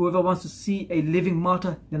anhu, whoever wants to see a living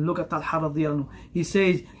martyr, then look at Talha radiyallahu anhu. He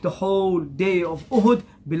says the whole day of Uhud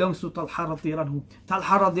belongs to Talha radiyallahu anhu.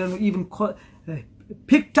 Talha radiyallahu anhu even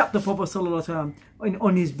picked up the Prophet sallallahu alaihi wasallam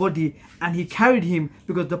on his body, and he carried him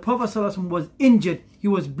because the Prophet sallallahu alaihi wasallam was injured, he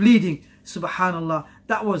was bleeding. Subhanallah,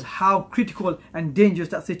 that was how critical and dangerous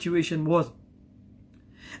that situation was.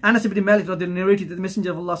 Anas ibn Malik narrated that the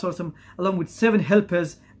Messenger of Allah sallallahu alaihi wasallam, along with 7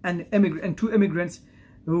 helpers and 2 immigrants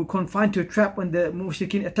who confined to a trap when the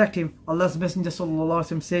mushrikeen attacked him, Allah's Messenger sallallahu alaihi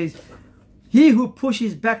wasallam says, "He who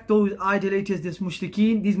pushes back those idolaters, these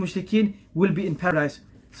mushrikeen will be in paradise."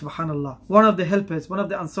 Subhanallah. One of the helpers, one of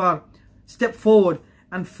the Ansar, stepped forward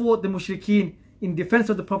and fought the mushrikeen in defense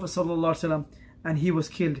of the Prophet sallallahu alaihi wasallam, and he was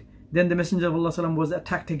killed. Then the Messenger of Allah sallallahu alaihi wasallam was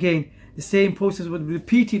attacked again. The same process was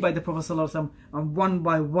repeated by the Prophet sallallahu alaihi wasallam, and one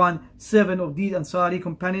by one 7 of these Ansari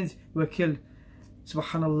companions were killed.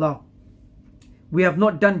 Subhanallah. "We have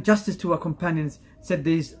not done justice to our companions," said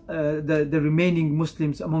the remaining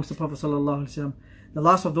Muslims amongst the Prophet sallallahu alaihi wasallam. The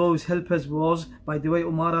last of those helpers was, by the way,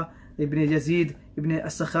 Umara ibn Yazid, ibn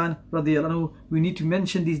As-Sakhan radiyallahu anhu. We need to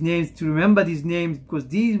mention these names, to remember these names, because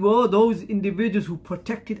these were those individuals who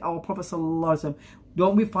protected our Prophet sallallahu alaihi wasallam.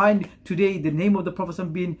 Don't we find today the name of the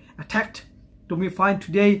Prophet being attacked? Don't we find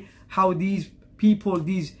today how these people,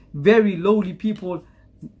 these very lowly people,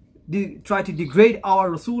 try to degrade our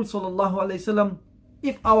Rasool sallallahu alaihi wasallam?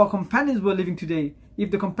 If our companions were living today, if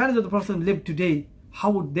the companions of the Prophet lived today, how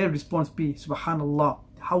would their response be? Subhanallah.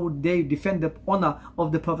 How would they defend the honor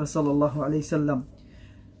of the Prophet sallallahu alaihi wasallam?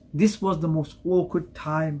 This was the most awkward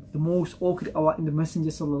time, the most awkward hour in the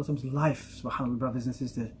Messenger sallallahu alaihi wasallam's life. Subhanallah, brothers and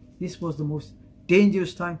sisters. This was the most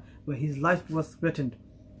dangerous time where his life was threatened.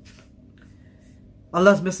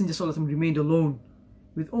 Allah's Messenger sallallahu alaihi wasallam remained alone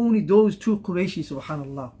with only those two Qurayshi,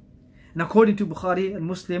 subhanallah. And according to Bukhari and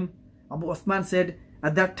Muslim, Abu Uthman said,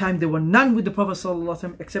 at that time there were none with the Prophet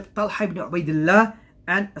ﷺ except Talha ibn Ubaydillah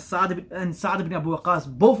and Sa'd ibn Abu Waqqas.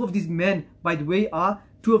 Both of these men, by the way, are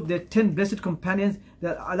two of the 10 blessed companions,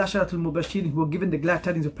 the Al-Asharatul Mubashirin, who were given the glad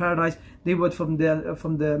tidings of paradise. They were from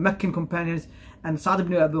the Meccan companions. And Sa'd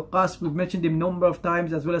ibn Abu Waqqas, we've mentioned him a number of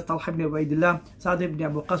times, as well as Talha ibn Ubaydillah. Sa'd ibn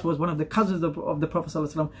Abu Waqqas was one of the cousins of the Prophet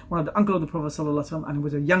ﷺ, one of the uncle of the Prophet ﷺ, and he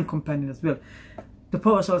was a young companion as well. The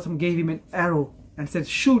Prophet ﷺ gave him an arrow and said,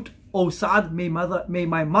 "Shoot, O Sa'ad, may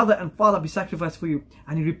my mother and father be sacrificed for you."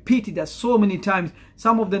 And he repeated that so many times.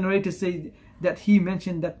 Some of the narrators say that he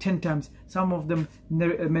mentioned that 10 times. Some of them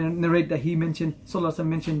narrate that he mentioned, Sallallahu Alaihi Wasallam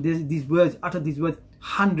mentioned these words, uttered these words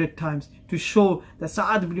 100 times, to show that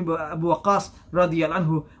Sa'ad ibn Abu Waqqas radiyallahu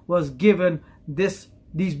anhu was given these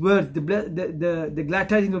words, the glad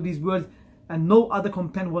tidings of these words, and no other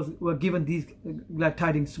companion were given these glad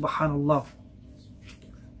tidings. Subhanallah.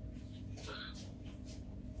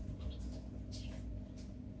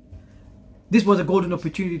 This was a golden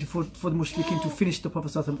opportunity for the Mushrikeen to finish the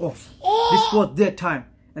Prophet ﷺ off. This was their time,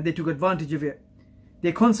 and they took advantage of it.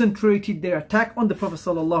 They concentrated their attack on the Prophet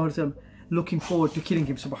ﷺ, looking forward to killing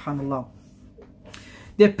him, subhanallah.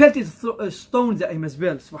 They pelted stones at him as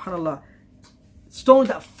well, subhanallah. Stones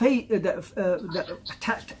that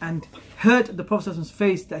attacked and hurt the Prophet ﷺ's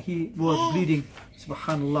face, that he was bleeding,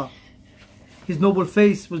 subhanallah. His noble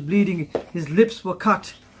face was bleeding, his lips were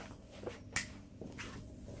cut,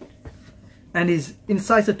 and his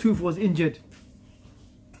incisor tooth was injured.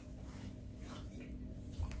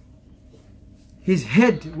 His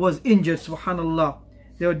head was injured, subhanallah.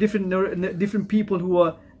 There were different people who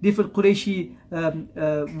were different Qurayshi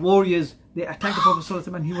warriors. They attacked the Prophet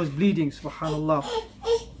ﷺ and he was bleeding, subhanallah.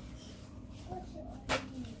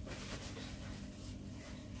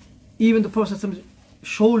 Even the Prophet ﷺ's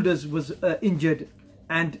shoulders was injured,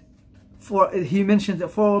 and he mentioned that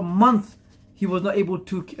for a month he was not able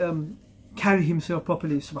to carry himself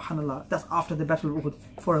properly, subhanallah. That's after the battle of Uhud,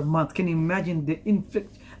 for a month. Can you imagine the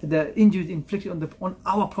injuries inflicted on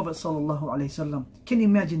our Prophet sallallahu alaihi wasallam? Can you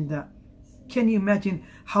imagine that? Can you imagine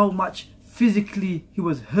how much physically he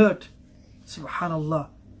was hurt? Subhanallah.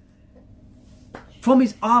 From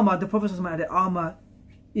his armor, the Prophet had an armor,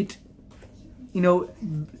 it,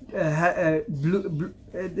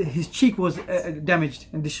 his cheek was damaged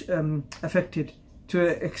and affected to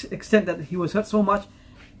an extent that he was hurt so much.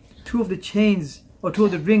 Two of the chains, or two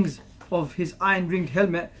of the rings of his iron ringed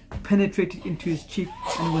helmet penetrated into his cheek,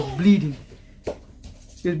 and he was bleeding.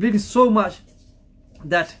 He was bleeding so much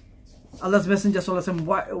that Allah's Messenger sallallahu alaihi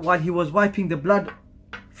wasallam, while he was wiping the blood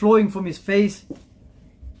flowing from his face,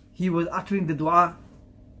 he was uttering the dua,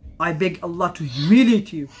 "I beg Allah to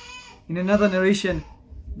humiliate you." In another narration,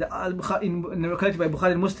 narrated by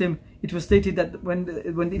Bukhari and Muslim, it was stated that when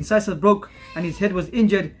the incisor broke and his head was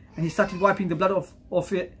injured and he started wiping the blood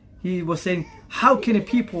off it, he was saying, how can a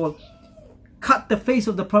people cut the face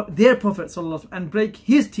of their Prophet ﷺ and break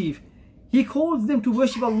his teeth? He calls them to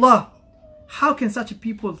worship Allah. How can such a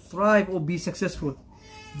people thrive or be successful?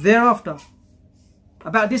 Thereafter,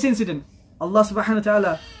 about this incident, Allah subhanahu wa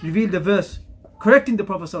ta'ala revealed the verse correcting the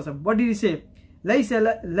Prophet ﷺ. What did he say? لَيْسَ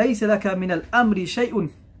لَكَ مِنَ الْأَمْرِ شَيْءٌ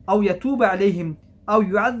أَوْ يَتُوبَ عَلَيْهِمْ أَوْ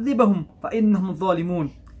يُعَذِّبَهُمْ فَإِنَّهُمْ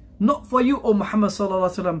ظَالِمُونَ. Not for you, O Muhammad sallallahu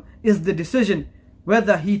alaihi wasallam, is the decision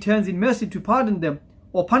whether he turns in mercy to pardon them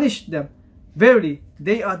or punish them. Verily,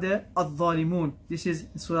 they are the Al-Zalimun. This is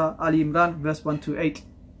Surah Ali Imran, verse 1 to 8.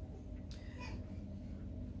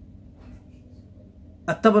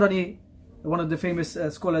 At-Tabarani, one of the famous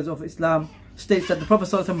scholars of Islam, states that the Prophet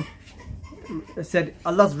ﷺ said,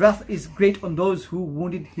 Allah's wrath is great on those who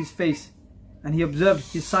wounded his face. And he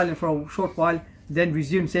observed his silence for a short while, then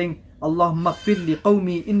resumed saying, Allahumma ighfir li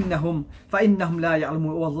qawmi innahum fa innahum la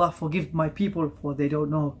ya'lamun. Oh Allah, forgive my people, for they don't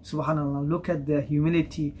know. Subhanallah. Look at the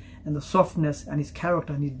humility and the softness and his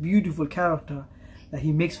character and his beautiful character that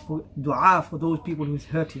he makes for dua for those people who is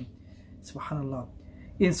hurting. Subhanallah.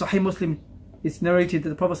 In Sahih Muslim, it's narrated that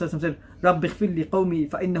the Prophet said, Rabbi ighfir li qawmi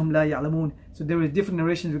fa innahum la ya'lamun. So there is different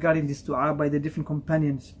narrations regarding this dua by the different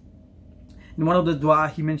companions. And one of the dua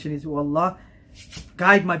he mentioned is, "O Allah,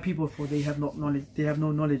 guide my people, for they have no knowledge. They have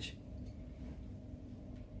no knowledge."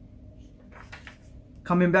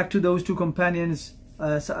 Coming back to those two companions,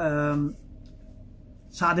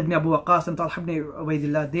 Sa'ad ibn Abu Waqqas and Talha ibn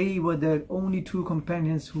Ubaydillah, they were the only two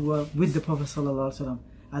companions who were with the Prophet ﷺ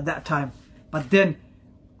at that time. But then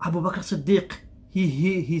Abu Bakr Siddiq,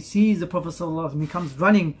 he sees the Prophet ﷺ, he comes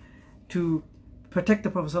running to protect the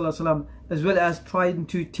Prophet ﷺ, as well as trying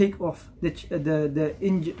to take off the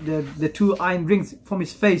two iron rings from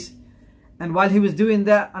his face. And while he was doing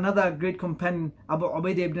that, another great companion, Abu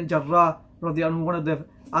Ubaydah ibn Jarrah, one of the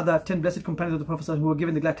other 10 blessed companions of the Prophet ﷺ who were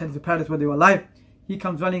given the glad tidings of paradise where they were alive, he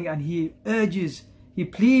comes running and he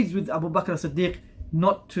pleads with Abu Bakr Siddiq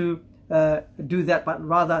not to do that, but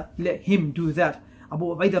rather let him do that. Abu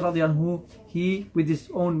Ubaydah radiallahu anhu, he with his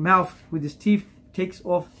own mouth, with his teeth, takes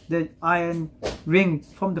off the iron ring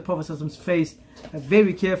from the Prophet's face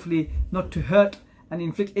very carefully, not to hurt and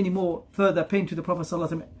inflict any more further pain to the Prophet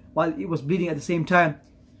ﷺ while it was bleeding at the same time.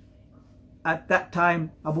 At that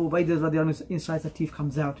time, Abu Ubaidah radiallahu anhu's inside the teeth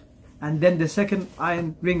comes out, and then the second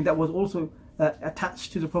iron ring that was also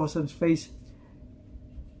attached to the Prophet's face,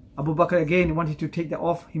 Abu Bakr again wanted to take that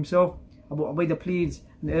off himself. Abu Ubaidah pleads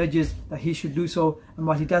and urges that he should do so, and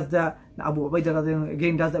while he does that, Abu Ubaidah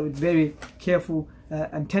again does that with very careful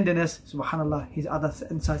and tenderness. Subhanallah, his other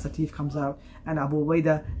inside the teeth comes out, and Abu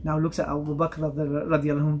Ubaidah now looks at Abu Bakr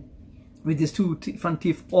radiallahu anhu with his two front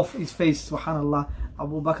teeth off his face. Subhanallah,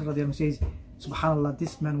 Abu Bakr radiallahu anhu says, Subhanallah,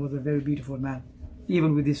 this man was a very beautiful man,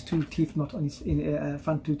 even with his two teeth not on his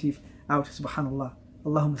front two teeth out. Subhanallah,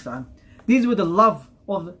 Allahumma musta'an. These were the love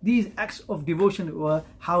of these acts of devotion, were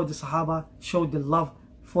how the Sahaba showed the love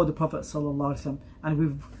for the Prophet ﷺ.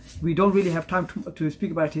 And we don't really have time to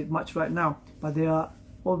speak about it much right now, but there are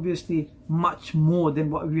obviously much more than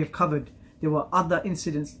what we have covered. There were other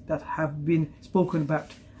incidents that have been spoken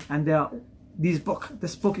about, and this book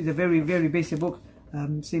is a very, very basic book,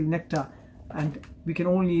 Nectar, and we can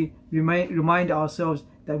only remind ourselves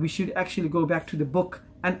that we should actually go back to the book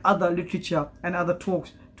and other literature and other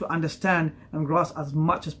talks to understand and grasp as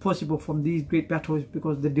much as possible from these great battles,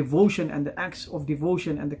 because the devotion and the acts of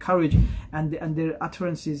devotion and the courage and their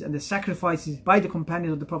utterances and the sacrifices by the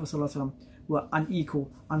companions of the Prophet ﷺ were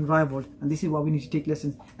unequal, unrivaled. And this is why we need to take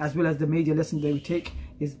lessons, as well as the major lesson that we take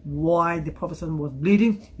is why the Prophet ﷺ was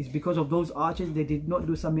bleeding is because of those archers. They did not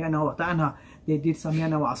do Sami'ana wa Ta'ana, they did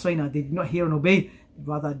Sami'ana wa Asayna. They did not hear and obey,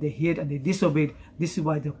 rather they heard and they disobeyed. This is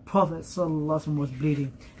why the Prophet ﷺ was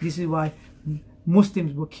bleeding. This is why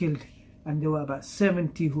Muslims were killed, and there were about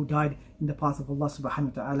 70 who died in the path of Allah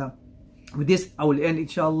subhanahu wa ta'ala. With this I will end,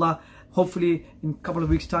 inshallah. Hopefully in a couple of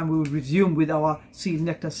weeks time we will resume with our Seal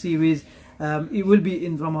Nectar series. It will be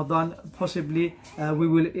in Ramadan, possibly. We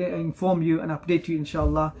will inform you and update you,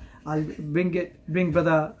 inshallah. I'll bring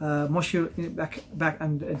brother Moshir back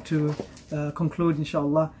and to conclude,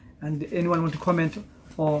 inshallah. And anyone want to comment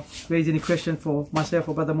or raise any question for myself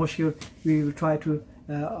or brother Moshir, we will try to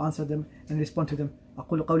answer them and respond to them.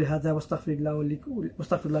 أقول قولي هذا واستغفر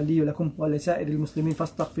الله لي ولكم ولسائر المسلمين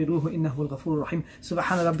فاستغفروه إنه هو الغفور الرحيم.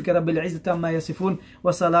 سبحان ربك رب العزة عما يصفون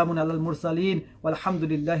وسلام على المرسلين والحمد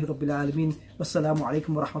لله رب العالمين والسلام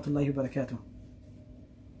عليكم ورحمة الله وبركاته.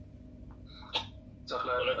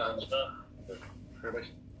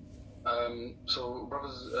 So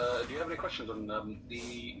brothers, do you have any questions on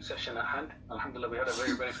the session at hand? Alhamdulillah, we had a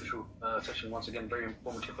very beneficial session once again, very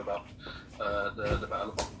informative about the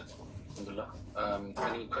Battle of Uhud. Alhamdulillah.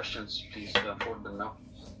 Any questions, please forward them now,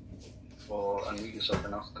 or unmute yourself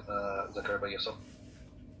and ask Zakir by yourself.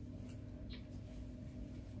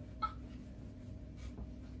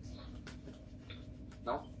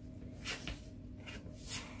 No?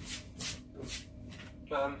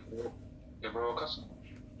 Your bro, Qasim?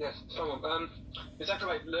 Yes, so exactly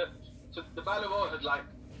right. So the Battle of Uhud, like,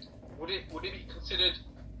 would it be considered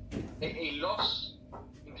a loss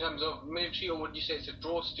in terms of military, or would you say it's a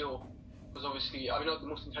draw still? Because obviously, I know the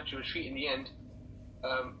Muslims had to retreat in the end.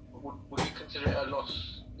 Would you consider it a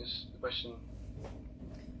loss? Is the question.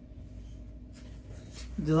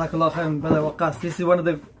 Jazakallah khairan, brother Waqqas. This is one of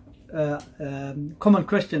the common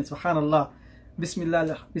questions. Subhanallah.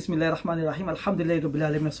 Bismillah ar-Rahman ar-Rahim. Alhamdulillah Rabbil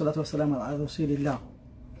Alamin. Salatu wa salam ala Rasulillah.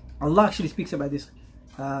 Allah actually speaks about this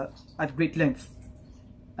at great length,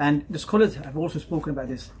 and the scholars have also spoken about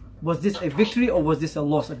this. Was this a victory or was this a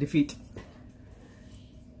loss, a defeat?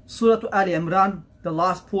 Surah Ali Imran, the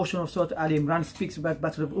last portion of Surah Ali Imran, speaks about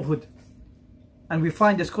Battle of Uhud, and we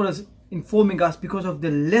find the scholars informing us because of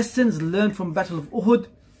the lessons learned from Battle of Uhud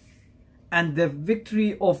and the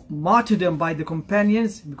victory of martyrdom by the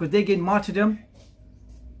companions, because they gained martyrdom.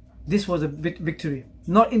 This was a victory,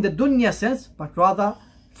 not in the dunya sense, but rather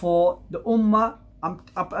for the ummah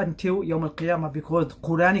up until Yawm al-Qiyamah, because the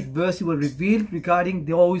Quranic verses were revealed regarding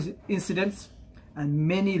those incidents and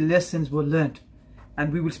many lessons were learned.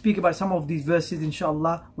 And we will speak about some of these verses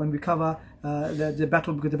inshallah when we cover the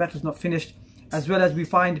battle, because the battle is not finished. As well as we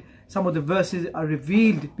find some of the verses are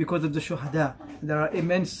revealed because of the shuhada. There are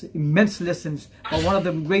immense lessons. But one of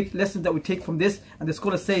the great lessons that we take from this, and the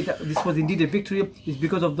scholars say that this was indeed a victory, is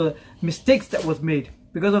because of the mistakes that was made.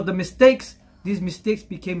 Because of the mistakes, these mistakes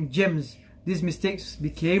became gems. These mistakes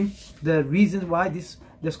became the reason why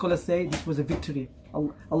the scholars say this was a victory.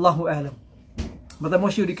 Allaahu a'lam. But I'm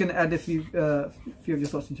sure you can add a few of your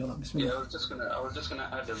thoughts, inshallah. Bismillah. Yeah, I was just gonna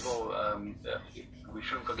add as well. We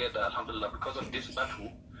shouldn't forget that, alhamdulillah, because of this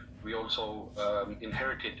battle, we also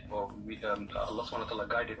inherited, or Allah subhanahu wa ta'ala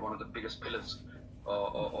guided one of the biggest pillars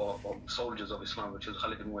or soldiers of Islam, which is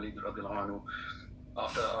Khalid ibn Walid radiallahu anhu.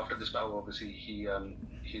 After this battle, obviously,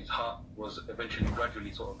 his heart was eventually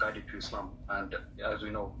gradually sort of guided to Islam, and as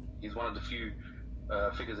we know, he's one of the few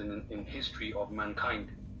figures in history of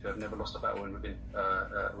mankind to have never lost a battle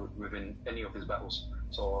within any of his battles.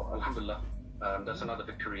 So alhamdulillah, that's another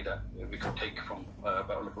victory that we could take from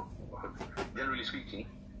Battle of Uhud. Generally speaking,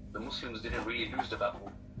 the Muslims didn't really lose the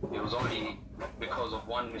battle. It was only because of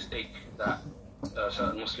one mistake that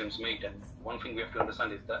certain Muslims made. And one thing we have to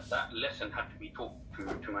understand is that that lesson had to be taught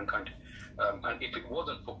to mankind. And if it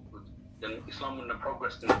wasn't taught, then Islam wouldn't have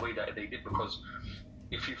progressed in the way that they did, because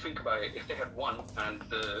if you think about it, if they had won and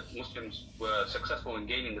the Muslims were successful in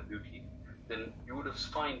gaining the booty, then you would have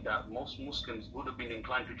find that most Muslims would have been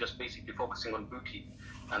inclined to just basically focusing on booty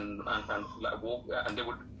and like war, and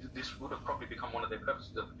this would have probably become one of their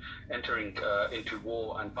purposes of entering into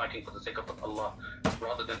war and fighting for the sake of Allah,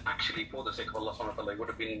 rather than actually for the sake of Allah subhanahu wa ta'ala. It would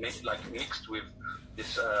have been mixed with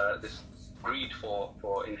this greed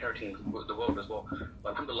for inheriting the world as well. But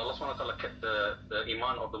alhamdulillah, Allah subhanahu wa ta'ala kept the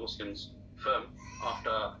iman of the Muslims firm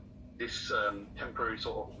after this temporary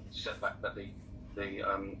sort of setback that they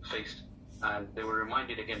faced. And they were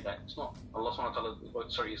reminded again that it's not Allah subhanahu wa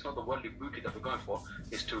ta'ala, it's not the worldly booty that we're going for,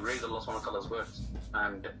 it's to raise Allah subhanahu wa ta'ala's words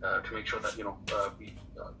and to make sure that,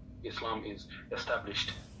 Islam is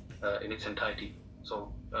established in its entirety.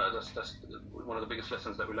 So that's one of the biggest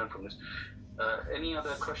lessons that we learned from this. Any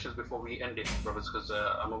other questions before we end it, brothers? Because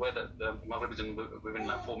I'm aware that the Maghrib is within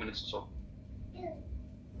like 4 minutes or so.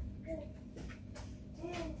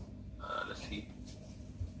 Let's see.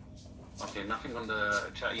 Okay, nothing on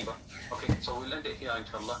the chat either. Okay, so we'll end it here,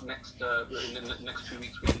 inshallah. In the next 2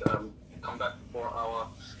 weeks, we'll come back for our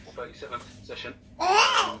 37th session.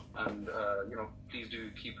 Please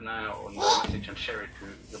do keep an eye out on the message and share it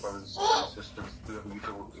to the brothers and sisters, whoever you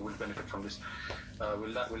feel will benefit from this.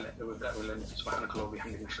 With that, we'll end. سبحانك اللهم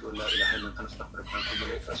وبحمدك نشهد أن لا إله إلا أنت نستغفرك ونتوب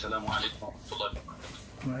إليك. السلام عليكم ورحمة الله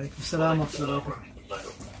وبركاته. وعليكم السلام ورحمة الله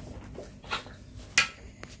وبركاته.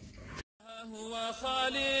 هو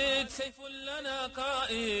خالد سيف لنا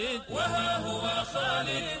قائد، وها هو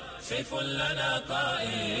خالد سيف لنا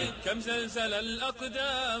قائد. كم زلزل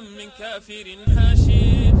الأقدام من كافر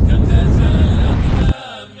حاشد، كم زلزل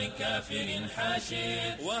الأقدام من كافر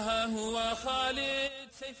حاشد. وها هو خالد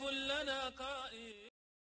سيف لنا قائد.